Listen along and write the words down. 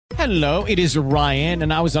Hello, it is Ryan,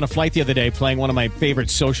 and I was on a flight the other day playing one of my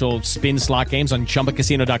favorite social spin slot games on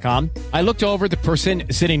ChumbaCasino.com. I looked over at the person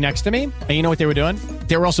sitting next to me, and you know what they were doing?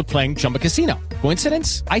 They were also playing Chumba Casino.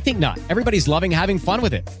 Coincidence? I think not. Everybody's loving having fun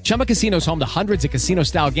with it. Chumba Casino is home to hundreds of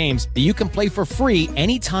casino-style games that you can play for free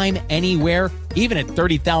anytime, anywhere, even at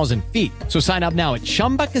 30,000 feet. So sign up now at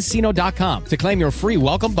ChumbaCasino.com to claim your free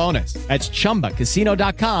welcome bonus. That's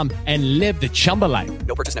ChumbaCasino.com and live the Chumba life.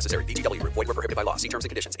 No purchase necessary. VGW. Void where prohibited by law. See terms and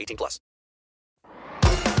conditions. 18+.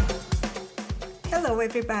 Hello,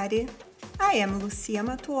 everybody. I am Lucia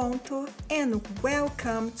Matuonto, and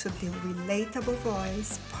welcome to the Relatable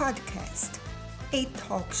Voice podcast, a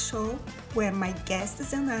talk show where my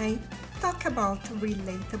guests and I talk about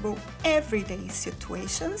relatable everyday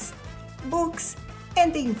situations, books,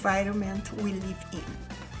 and the environment we live in.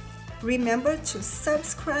 Remember to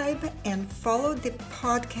subscribe and follow the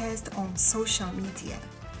podcast on social media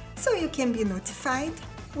so you can be notified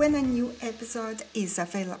when a new episode is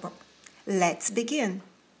available. Let's begin.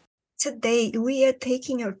 Today, we are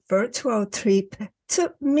taking a virtual trip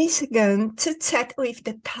to Michigan to chat with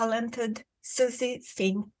the talented Susie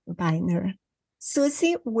Finkbeiner.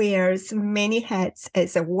 Susie wears many hats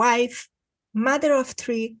as a wife, mother of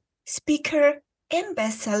three, speaker, and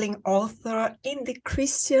best-selling author in the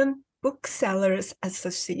Christian Booksellers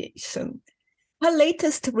Association. Her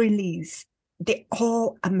latest release, The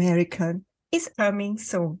All-American, is coming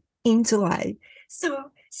soon in July.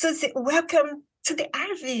 So, Susie, welcome to the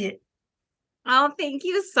RV. Oh, thank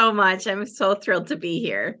you so much. I'm so thrilled to be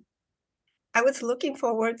here. I was looking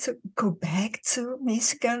forward to go back to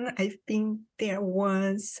Michigan. I've been there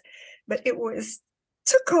once, but it was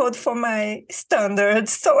too cold for my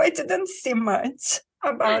standards, so I didn't see much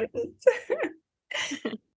about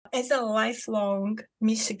it. As a lifelong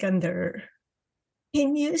Michigander,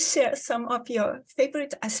 can you share some of your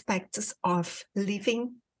favorite aspects of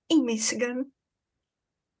living in Michigan?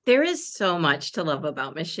 There is so much to love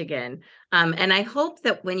about Michigan. And I hope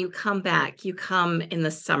that when you come back, you come in the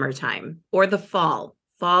summertime or the fall.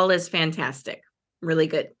 Fall is fantastic. Really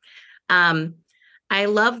good. I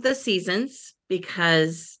love the seasons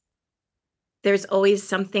because there's always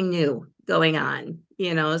something new going on,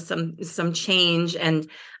 you know, some change. And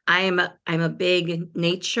I'm a big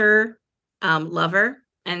nature lover.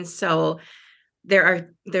 And so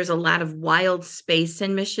there's a lot of wild space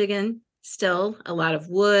in Michigan. Still a lot of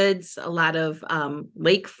woods, a lot of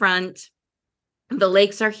lakefront. The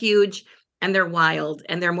lakes are huge and they're wild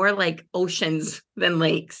and they're more like oceans than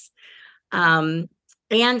lakes. And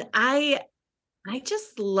I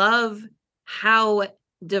just love how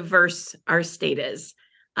diverse our state is,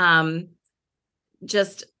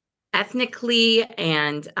 just ethnically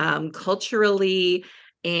and culturally,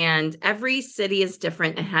 and every city is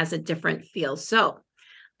different and has a different feel. So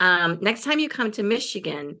next time you come to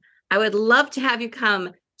Michigan, I would love to have you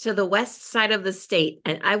come to the west side of the state,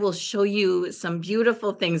 and I will show you some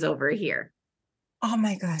beautiful things over here. Oh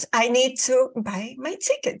my gosh, I need to buy my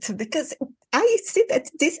ticket because I see that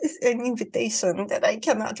this is an invitation that I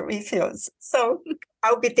cannot refuse. So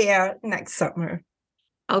I'll be there next summer.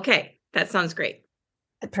 Okay, that sounds great.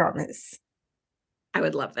 I promise. I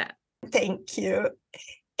would love that. Thank you.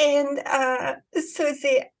 And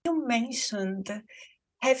Susie, you mentioned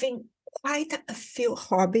having quite a few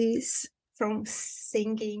hobbies, from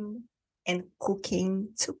singing and cooking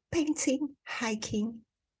to painting, hiking,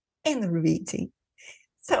 and reading.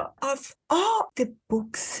 So of all the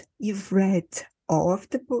books you've read,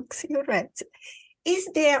 is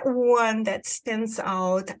there one that stands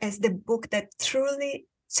out as the book that truly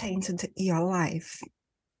changed your life?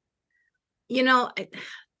 You know,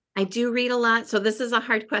 I do read a lot, so this is a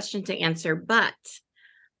hard question to answer, but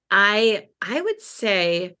I would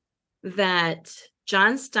say that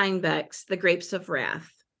John Steinbeck's The Grapes of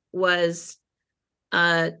Wrath was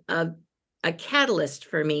a catalyst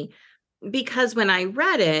for me, because when I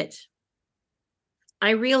read it,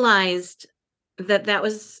 I realized that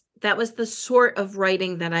was the sort of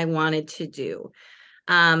writing that I wanted to do.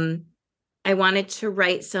 I wanted to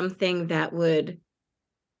write something that would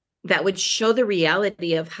show the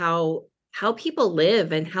reality of how people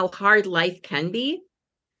live and how hard life can be,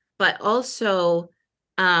 but also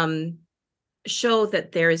show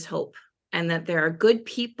that there is hope and that there are good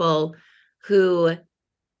people who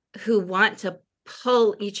want to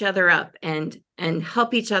pull each other up and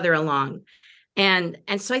help each other along. And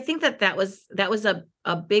so I think that was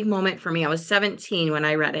a big moment for me. I was 17 when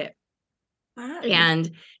I read it. Wow.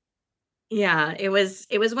 And yeah, it was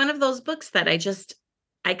one of those books that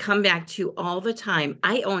I come back to all the time.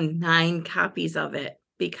 I own 9 copies of it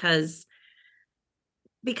because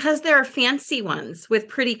there are fancy ones with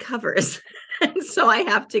pretty covers. And so I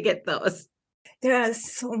have to get those. There are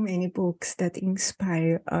so many books that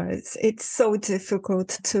inspire us. It's so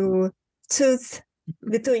difficult to choose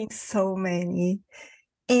between so many.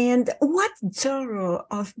 And what genre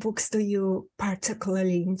of books do you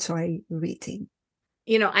particularly enjoy reading?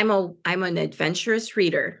 I'm an adventurous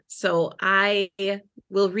reader, so I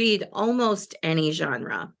will read almost any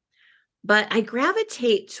genre, but I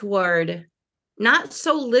gravitate toward not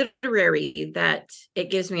so literary that it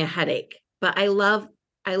gives me a headache, but I love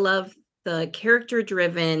the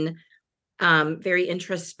character-driven, very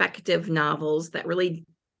introspective novels that really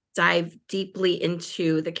dive deeply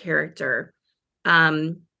into the character.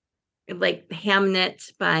 Like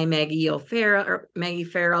Hamnet by Maggie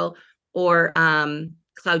Farrell, or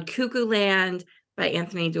Cloud Cuckoo Land by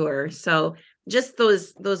Anthony Doerr. So just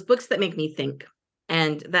those books that make me think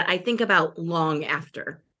and that I think about long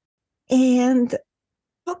after. And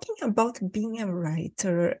talking about being a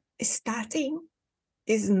writer, starting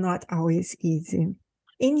is not always easy.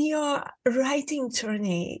 In your writing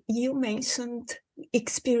journey, you mentioned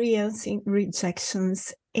experiencing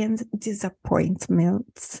rejections and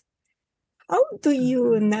disappointments. How do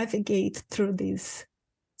you navigate through these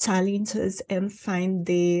challenges and find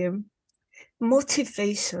the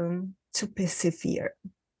motivation to persevere?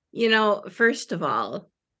 First of all,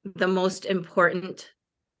 the most important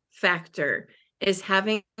factor is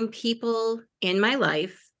having people in my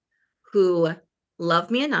life who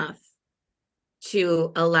love me enough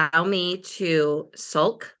to allow me to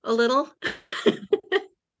sulk a little,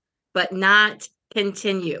 but not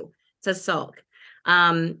continue to sulk.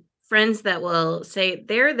 Friends that will say,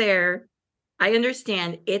 they're there. I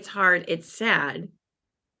understand it's hard, it's sad.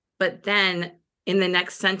 But then in the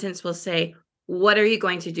next sentence will say, what are you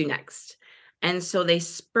going to do next? And so they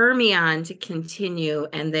spur me on to continue.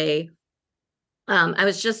 And I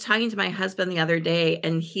was just talking to my husband the other day,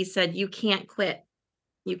 and he said, you can't quit.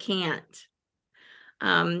 You can't.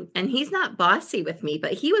 And he's not bossy with me,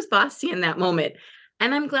 but he was bossy in that moment.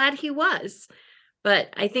 And I'm glad he was.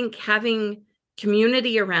 But I think having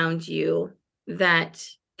community around you that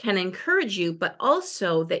can encourage you, but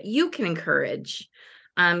also that you can encourage,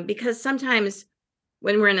 because sometimes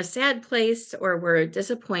when we're in a sad place or we're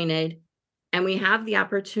disappointed and we have the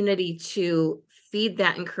opportunity to feed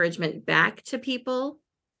that encouragement back to people,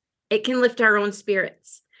 it can lift our own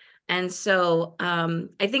spirits. And so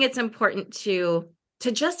I think it's important to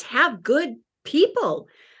just have good people.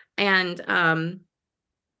 And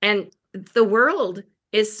the world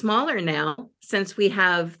is smaller now since we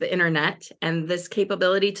have the internet and this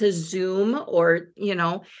capability to Zoom or,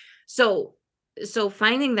 so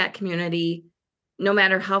finding that community, no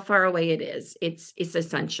matter how far away it is, it's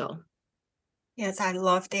essential. Yes, I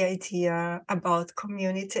love the idea about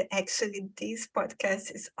community. Actually, this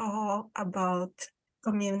podcast is all about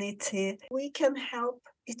community. We can help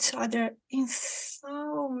each other in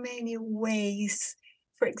so many ways.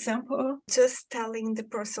 For example, just telling the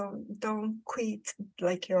person, don't quit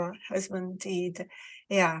like your husband did.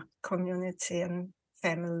 Yeah, community and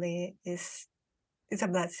family is a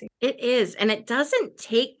blessing. It is. And it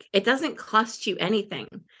doesn't cost you anything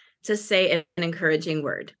to say an encouraging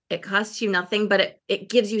word. It costs you nothing, but it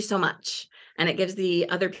gives you so much, and it gives the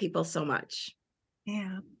other people so much.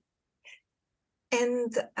 Yeah.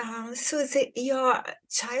 And Susie, your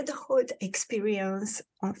childhood experience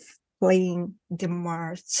of playing the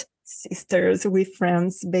March Sisters with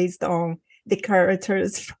friends based on the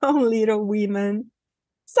characters from Little Women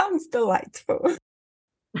sounds delightful.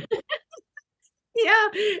 Yeah,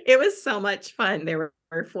 it was so much fun. There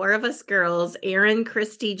were 4 of us girls, Erin,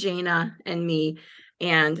 Christy, Jana, and me.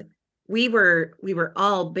 And we were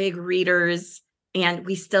all big readers, and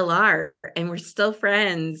we still are, and we're still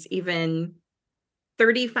friends even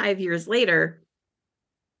 35 years later.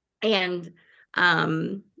 And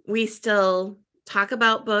we still talk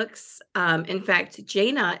about books. In fact,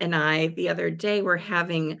 Jana and I the other day were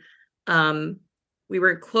having we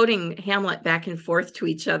were quoting Hamlet back and forth to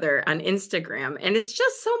each other on Instagram. And it's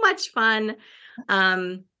just so much fun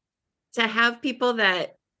to have people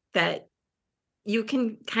that you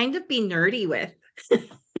can kind of be nerdy with.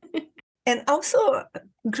 And also,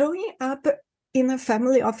 growing up in a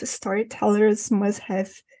family of storytellers must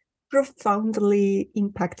have profoundly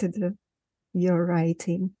impacted your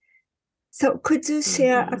writing. So could you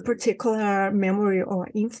share a particular memory or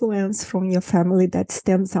influence from your family that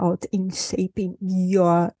stands out in shaping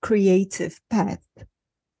your creative path?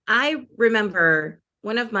 I remember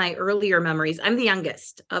one of my earlier memories. I'm the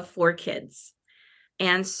youngest of 4 kids.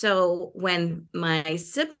 And so when my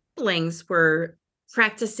siblings were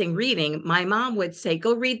practicing reading, my mom would say,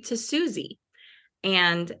 go read to Susie.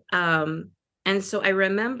 And so I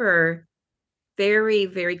remember very,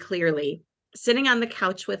 very clearly sitting on the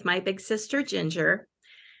couch with my big sister, Ginger,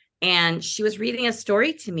 and she was reading a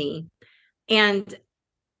story to me. And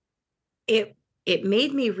it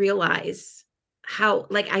made me realize how,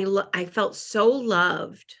 like, I felt so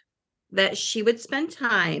loved that she would spend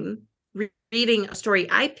time reading a story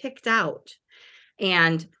I picked out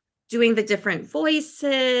and doing the different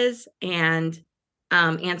voices and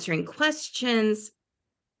answering questions.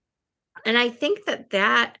 And I think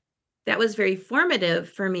that was very formative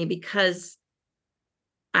for me, because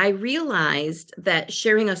I realized that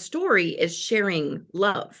sharing a story is sharing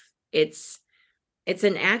love. It's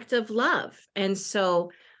an act of love. And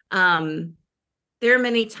so there are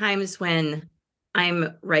many times when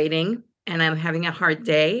I'm writing and I'm having a hard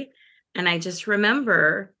day, and I just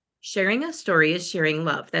remember sharing a story is sharing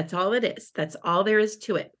love. That's all it is. That's all there is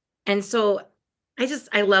to it. And so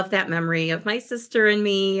I love that memory of my sister and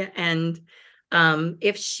me. And I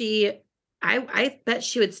bet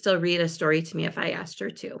she would still read a story to me if I asked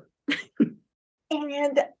her to.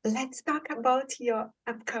 And let's talk about your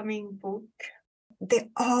upcoming book, The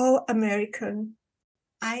All American.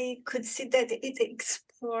 I could see that it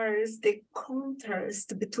explores the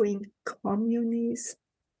contrast between communism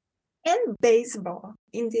and baseball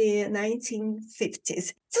in the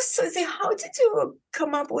 1950s. So, Susie, how did you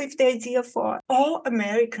come up with the idea for All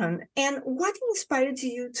American? And what inspired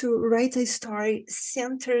you to write a story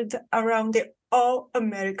centered around the All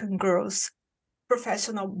American Girls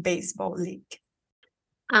Professional Baseball League?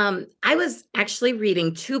 I was actually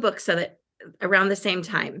reading two books of it around the same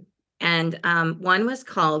time. And one was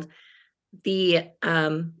called A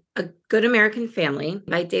Good American Family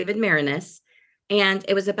by David Marinis. And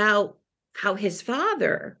it was about how his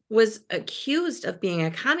father was accused of being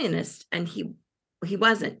a communist, and he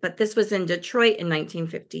wasn't. But this was in Detroit in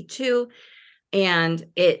 1952. And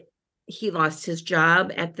he lost his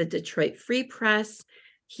job at the Detroit Free Press.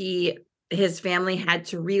 His family had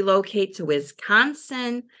to relocate to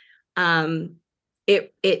Wisconsin.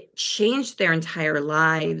 It changed their entire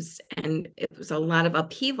lives, and it was a lot of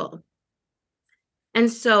upheaval. And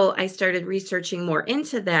so I started researching more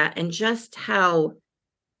into that, and just how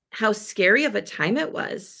scary of a time it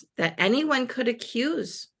was that anyone could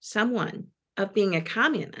accuse someone of being a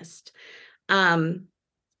communist. And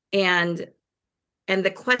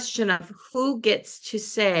the question of who gets to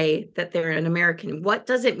say that they're an American. What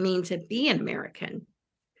does it mean to be an American?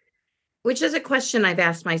 Which is a question I've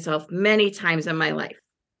asked myself many times in my life.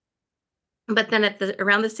 But then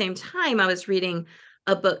around the same time, I was reading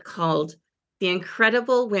a book called The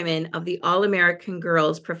Incredible Women of the All-American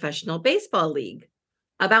Girls Professional Baseball League,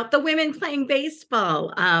 about the women playing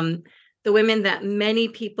baseball, the women that many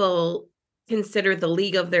people consider the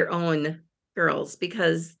league of their own girls,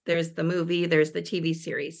 because there's the movie, there's the TV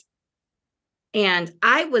series. And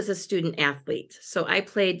I was a student athlete. So I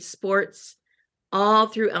played sports all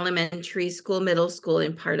through elementary school, middle school,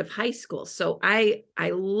 and part of high school. So I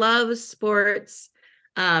love sports.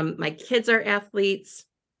 My kids are athletes.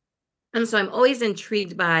 And so I'm always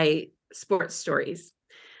intrigued by sports stories.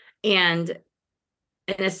 And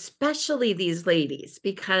especially these ladies,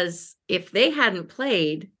 because if they hadn't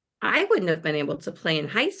played, I wouldn't have been able to play in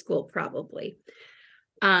high school probably.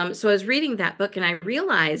 So I was reading that book, and I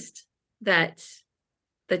realized that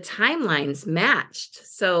the timelines matched.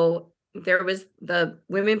 So there was the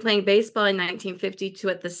women playing baseball in 1952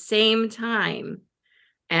 at the same time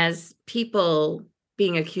as people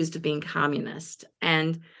being accused of being communist.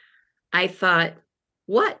 And I thought,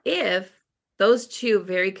 what if those two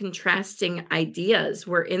very contrasting ideas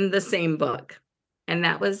were in the same book? And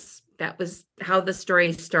that was how the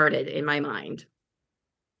story started in my mind.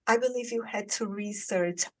 I believe you had to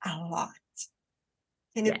research a lot.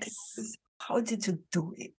 Can you tell us, how did you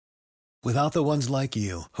do it? Without the ones like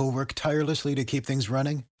you, who work tirelessly to keep things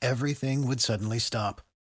running, everything would suddenly stop.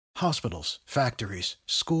 Hospitals, factories,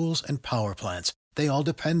 schools, and power plants, they all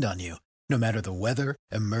depend on you. No matter the weather,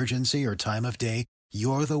 emergency, or time of day,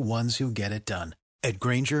 you're the ones who get it done. At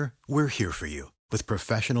Grainger, we're here for you with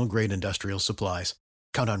professional-grade industrial supplies.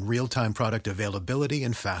 Count on real-time product availability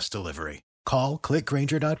and fast delivery. Call,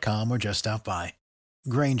 clickgrainger.com, or just stop by.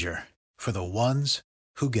 Grainger, for the ones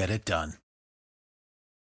who get it done.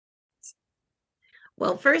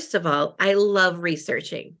 Well, first of all, I love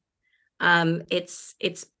researching. It's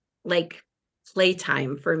like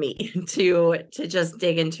playtime for me to just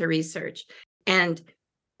dig into research. And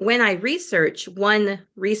when I research, one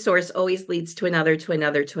resource always leads to another, to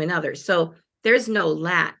another, to another. So there's no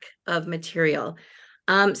lack of material.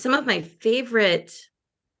 Some of my favorite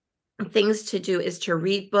things to do is to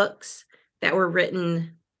read books that were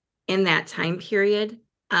written in that time period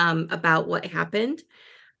about what happened.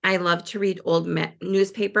 I love to read old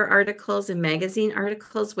newspaper articles and magazine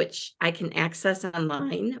articles, which I can access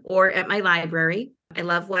online or at my library. I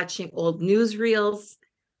love watching old newsreels.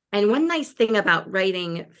 And one nice thing about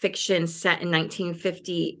writing fiction set in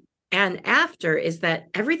 1950 and after is that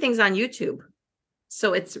everything's on YouTube.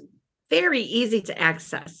 So it's very easy to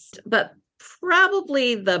access. But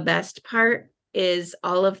probably the best part is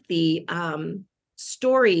all of the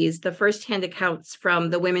stories, the firsthand accounts from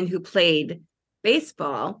the women who played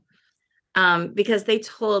baseball, because they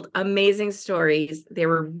told amazing stories. They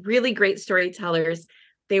were really great storytellers.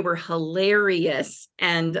 They were hilarious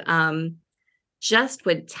and just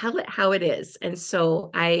would tell it how it is. And so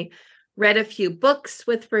I read a few books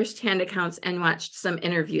with firsthand accounts and watched some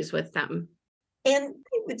interviews with them. And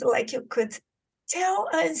I would like you could tell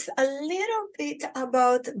us a little bit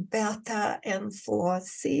about Bertha and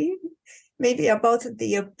Flossie, maybe about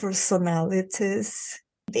their personalities.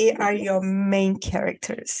 They are your main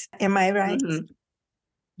characters. Am I right? Mm-hmm.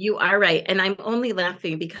 You are right. And I'm only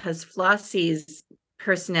laughing because Flossie's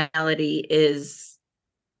personality is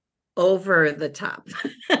over the top.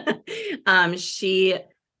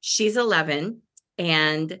 She's 11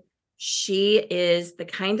 and she is the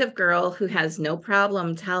kind of girl who has no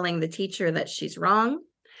problem telling the teacher that she's wrong,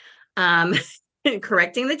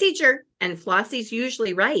 correcting the teacher. And Flossie's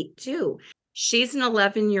usually right too. She's an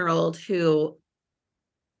 11-year-old who,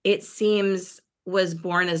 it seems, was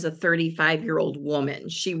born as a 35-year-old woman.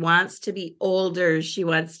 She wants to be older. She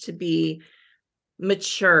wants to be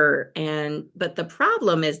mature. But the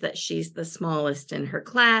problem is that she's the smallest in her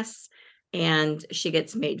class and she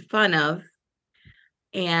gets made fun of.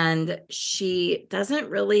 And she doesn't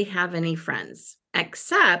really have any friends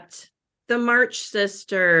except the March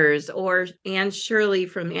sisters or Anne Shirley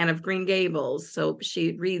from Anne of Green Gables. So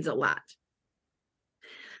she reads a lot.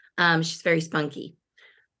 She's very spunky.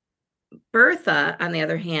 Bertha, on the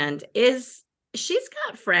other hand, she's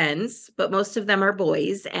got friends, but most of them are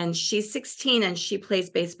boys. And she's 16 and she plays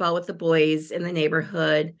baseball with the boys in the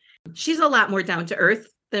neighborhood. She's a lot more down to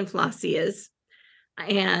earth than Flossie is.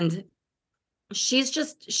 And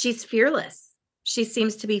she's fearless. She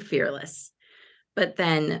seems to be fearless. But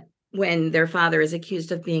then when their father is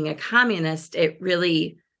accused of being a communist, it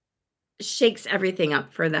really shakes everything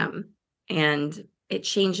up for them. And it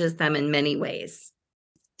changes them in many ways.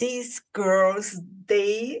 These girls,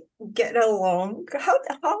 they get along.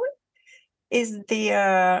 How is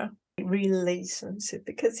their relationship?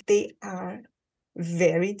 Because they are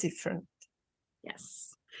very different.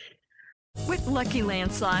 Yes. With Lucky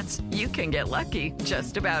Land Slots, you can get lucky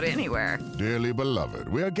just about anywhere. Dearly beloved,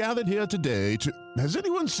 we are gathered here today to... Has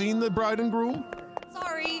anyone seen the bride and groom?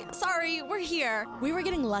 Sorry, we're here. We were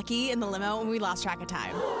getting lucky in the limo and we lost track of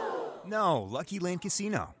time. No, Lucky Land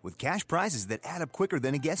Casino, with cash prizes that add up quicker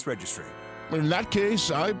than a guest registry. In that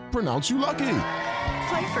case, I pronounce you lucky.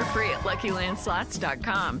 Play for free at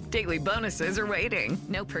LuckyLandSlots.com. Daily bonuses are waiting.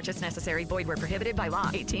 No purchase necessary. Void where prohibited by law.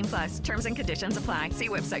 18+. Terms and conditions apply. See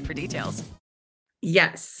website for details.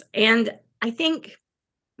 Yes. And I think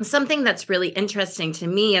something that's really interesting to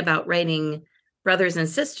me about writing brothers and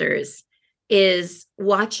sisters is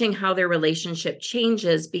watching how their relationship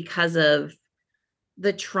changes because of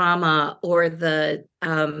the trauma or the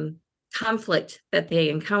conflict that they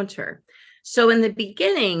encounter. So in the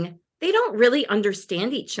beginning, they don't really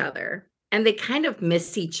understand each other and they kind of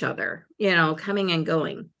miss each other, coming and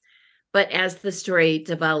going. But as the story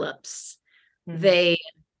develops, they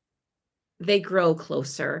grow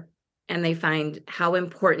closer and they find how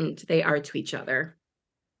important they are to each other.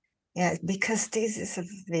 Yeah, because this is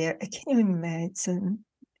I can imagine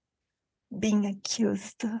being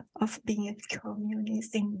accused of being a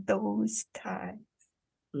communist in those times.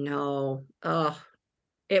 No. Oh,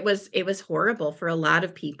 it was horrible for a lot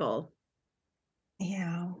of people.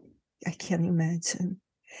 Yeah, I can imagine.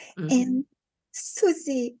 Mm-hmm. And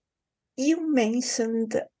Susie, you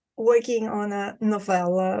mentioned working on a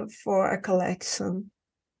novella for a collection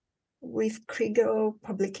with Kriegel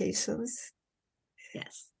Publications.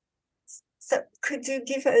 Yes. So could you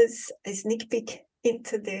give us a sneak peek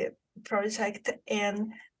into the project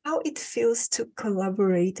and how it feels to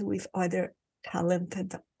collaborate with other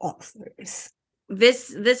talented authors?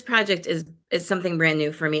 This project is something brand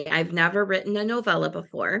new for me. I've never written a novella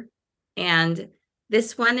before, and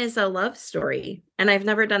this one is a love story, and I've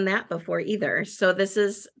never done that before either. So this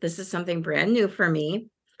is something brand new for me.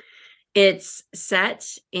 It's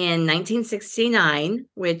set in 1969,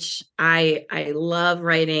 which I love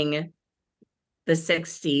writing the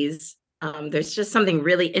 60s. There's just something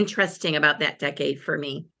really interesting about that decade for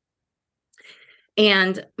me.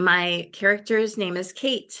 And my character's name is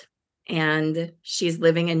Kate, and she's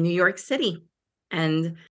living in New York City.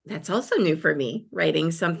 And that's also new for me,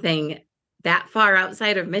 writing something that far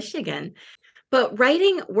outside of Michigan. But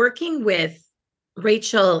working with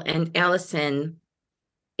Rachel and Allison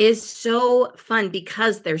is so fun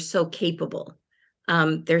because they're so capable.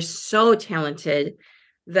 They're so talented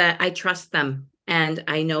that I trust them. And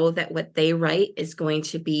I know that what they write is going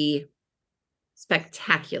to be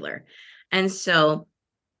spectacular. And so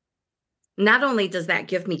not only does that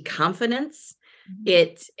give me confidence,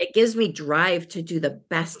 it gives me drive to do the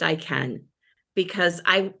best I can, because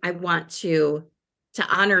I want to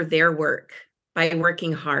honor their work by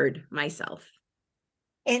working hard myself.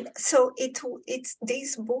 And so it's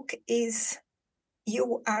this book is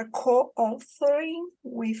you are co-authoring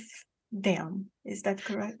with them. Is that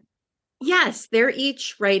correct? Yes, they're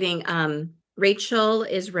each writing. Rachel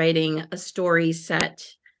is writing a story set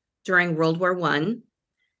during World War I,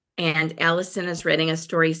 and Allison is writing a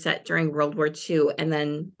story set during World War II, and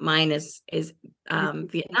then mine is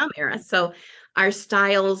Vietnam era. So our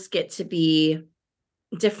styles get to be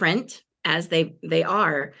different as they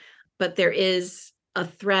are, but there is a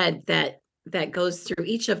thread that goes through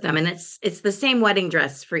each of them, and it's the same wedding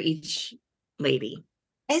dress for each lady.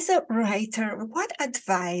 As a writer, what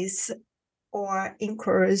advice or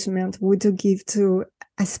encouragement would you give to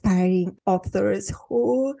aspiring authors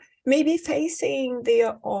who may be facing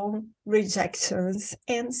their own rejections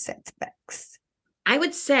and setbacks? I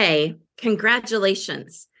would say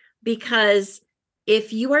congratulations, because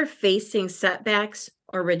if you are facing setbacks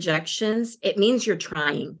or rejections, it means you're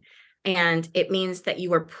trying, and it means that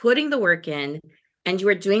you are putting the work in, and you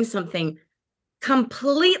are doing something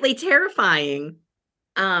completely terrifying,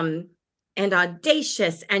 and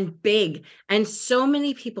audacious and big. And so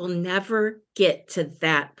many people never get to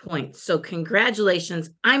that point. So congratulations.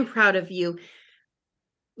 I'm proud of you.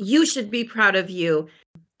 You should be proud of you.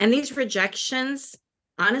 And these rejections,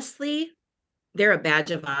 honestly, they're a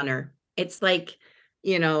badge of honor. It's like,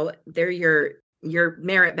 they're your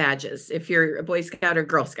merit badges. If you're a Boy Scout or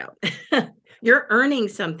Girl Scout, you're earning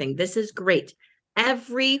something. This is great.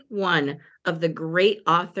 Every one of the great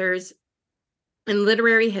authors in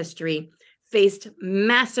literary history faced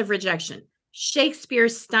massive rejection. Shakespeare,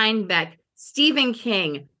 Steinbeck, Stephen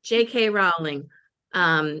King, J.K. Rowling,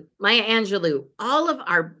 Maya Angelou, all of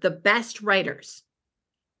the best writers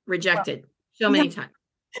rejected so many times.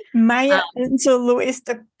 Maya Angelou is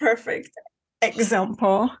the perfect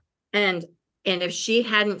example. And if she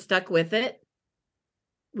hadn't stuck with it,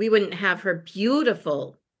 we wouldn't have her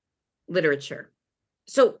beautiful literature.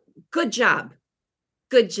 So good job.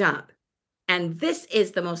 Good job. And this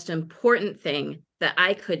is the most important thing that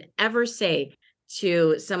I could ever say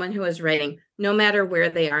to someone who is writing, no matter where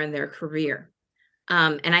they are in their career.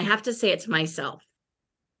 And I have to say it to myself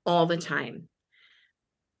all the time.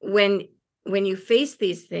 When you face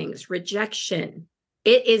these things, rejection,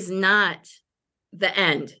 it is not the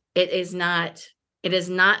end. It is not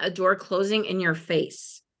a door closing in your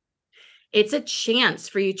face. It's a chance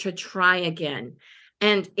for you to try again.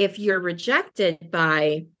 And if you're rejected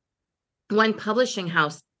by one publishing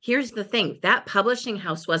house, here's the thing, that publishing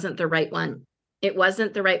house wasn't the right one. It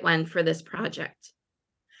wasn't the right one for this project.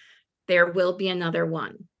 There will be another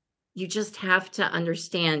one. You just have to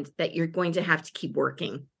understand that you're going to have to keep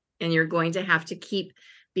working, and you're going to have to keep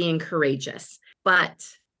being courageous. But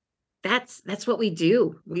that's what we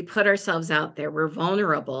do. We put ourselves out there. We're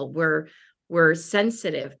vulnerable. We're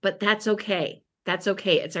sensitive, but that's okay. That's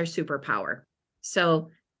okay. It's our superpower.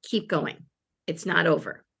 So keep going. It's not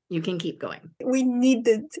over. You can keep going. We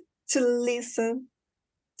needed to listen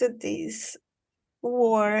to these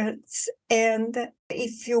words. And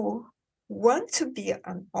if you want to be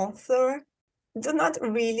an author, do not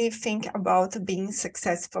really think about being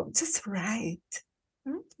successful. Just write.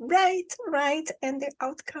 Write, and the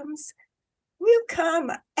outcomes will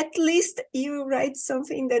come. At least you write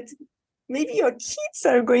something that maybe your kids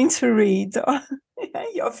are going to read, or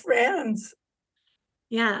your friends.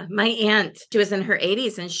 Yeah, my aunt, she was in her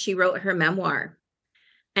 80s and she wrote her memoir.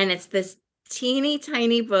 And it's this teeny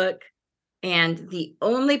tiny book. And the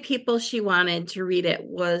only people she wanted to read it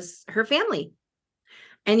was her family.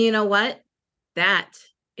 And you know what? That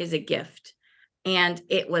is a gift. And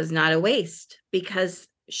it was not a waste, because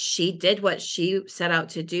she did what she set out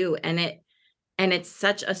to do. And it's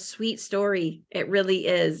such a sweet story. It really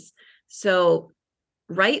is. So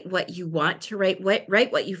write what you want to write,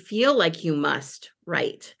 write what you feel like you must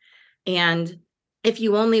write. And if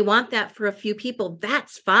you only want that for a few people,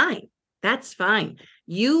 that's fine. That's fine.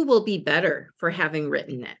 You will be better for having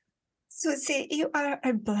written it. Susie, you are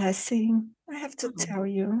a blessing. I have to tell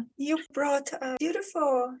you, you brought a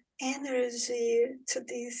beautiful energy to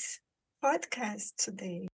this podcast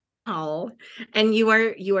today. Oh, and you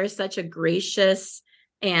are such a gracious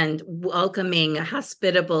and welcoming,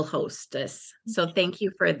 hospitable hostess. So thank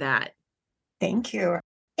you for that. Thank you.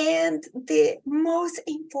 And the most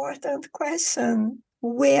important question,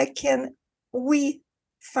 where can we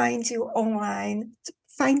find you online,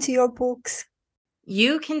 find your books?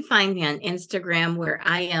 You can find me on Instagram, where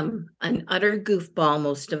I am an utter goofball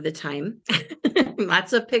most of the time.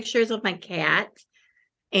 Lots of pictures of my cat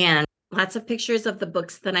and lots of pictures of the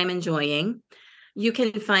books that I'm enjoying. You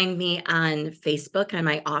can find me on Facebook on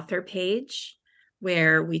my author page,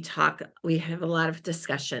 where we have a lot of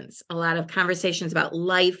discussions, a lot of conversations about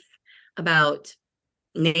life, about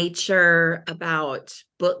nature, about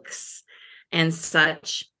books and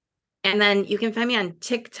such. And then you can find me on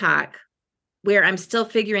TikTok, where I'm still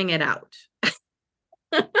figuring it out.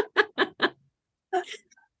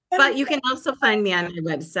 But you can also find me on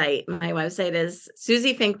my website. My website is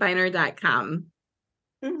susiefinkbeiner.com.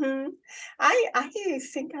 Mm-hmm. I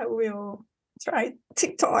think I will try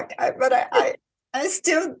TikTok, but I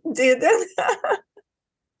still didn't. But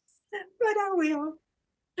I will.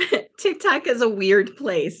 TikTok is a weird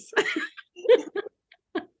place.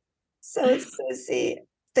 So, Susie,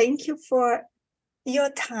 thank you for your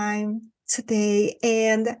time today.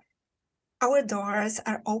 And our doors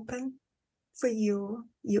are open for you.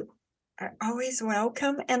 You are always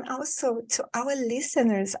welcome. And also to our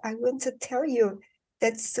listeners, I want to tell you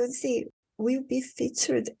that Susie will be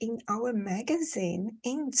featured in our magazine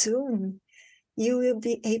in June. You will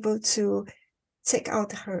be able to check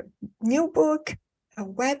out her new book, her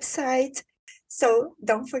website. So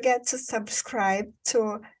don't forget to subscribe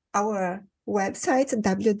to our website,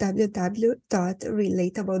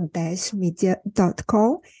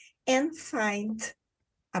 www.relatable-media.com, and find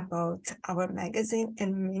about our magazine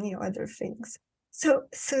and many other things. So,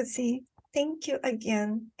 Susie, thank you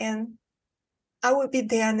again. And I will be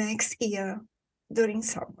there next year during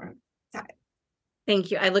summer time. Thank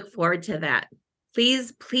you. I look forward to that.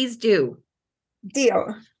 Please do.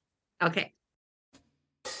 Deal. Okay.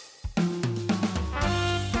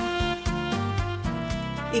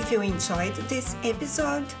 If you enjoyed this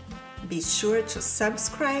episode, be sure to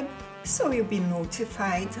subscribe so you'll be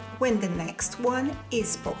notified when the next one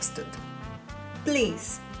is posted.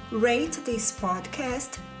 Please rate this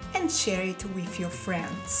podcast and share it with your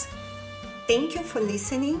friends. Thank you for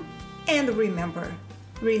listening, and remember,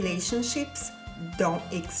 relationships don't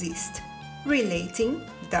exist. Relating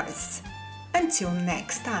does. Until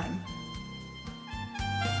next time.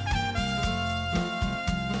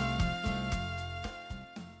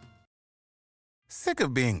 Sick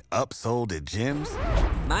of being upsold at gyms?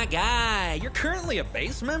 My guy, you're currently a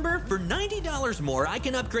base member? For $90 more, I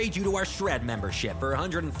can upgrade you to our Shred membership. For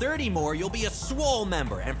 $130 more, you'll be a Swole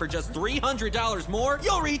member. And for just $300 more,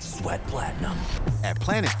 you'll reach Sweat Platinum. At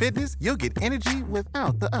Planet Fitness, you'll get energy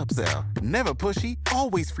without the upsell. Never pushy,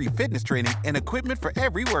 always free fitness training and equipment for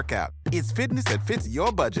every workout. It's fitness that fits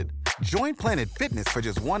your budget. Join Planet Fitness for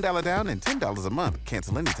just $1 down and $10 a month.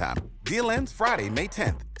 Cancel anytime. Deal ends Friday, May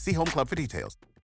 10th. See Home Club for details.